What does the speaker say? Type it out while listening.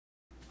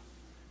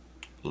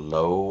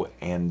Lo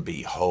and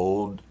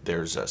behold,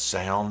 there's a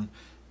sound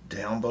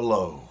down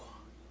below.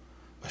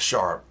 A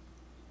sharp,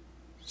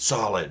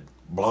 solid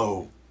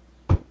blow.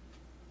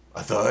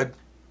 A thud.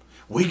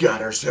 We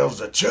got ourselves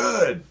a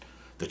C.H.U.D,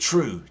 the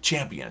true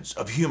champions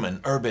of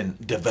human urban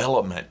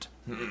development.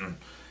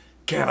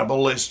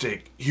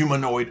 Cannibalistic,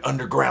 humanoid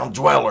underground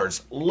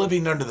dwellers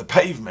living under the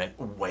pavement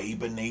way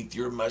beneath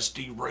your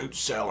musty root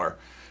cellar.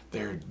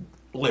 They're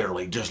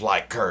literally just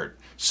like Kurt,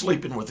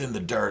 sleeping within the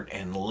dirt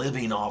and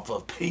living off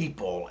of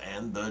people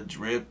and the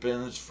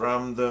drippings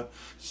from the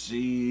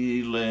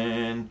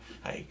ceiling.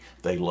 Hey,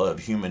 they love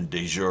human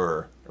de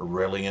jour,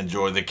 really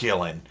enjoy the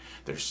killing.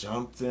 There's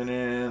something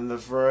in the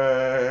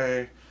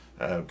fray.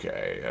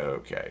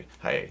 Okay.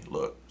 Hey,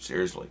 look,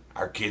 seriously,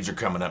 our kids are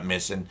coming up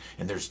missing,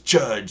 and there's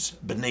C.H.U.Ds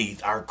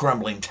beneath our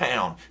crumbling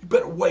town. You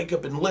better wake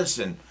up and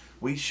listen.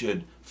 We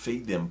should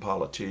feed them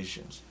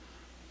politicians.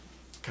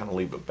 Kind of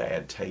leave a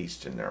bad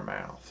taste in their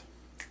mouth.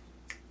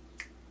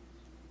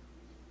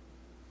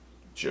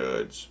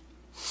 C.H.U.Ds.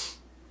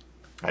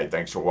 Hey,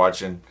 thanks for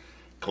watching.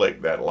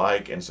 Click that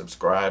like and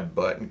subscribe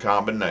button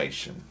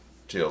combination.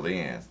 Till the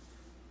end,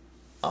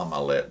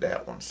 I'ma let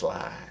that one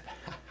slide.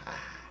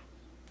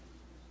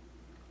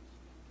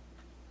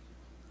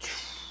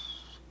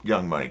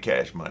 Young money,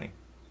 cash money,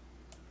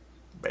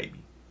 baby.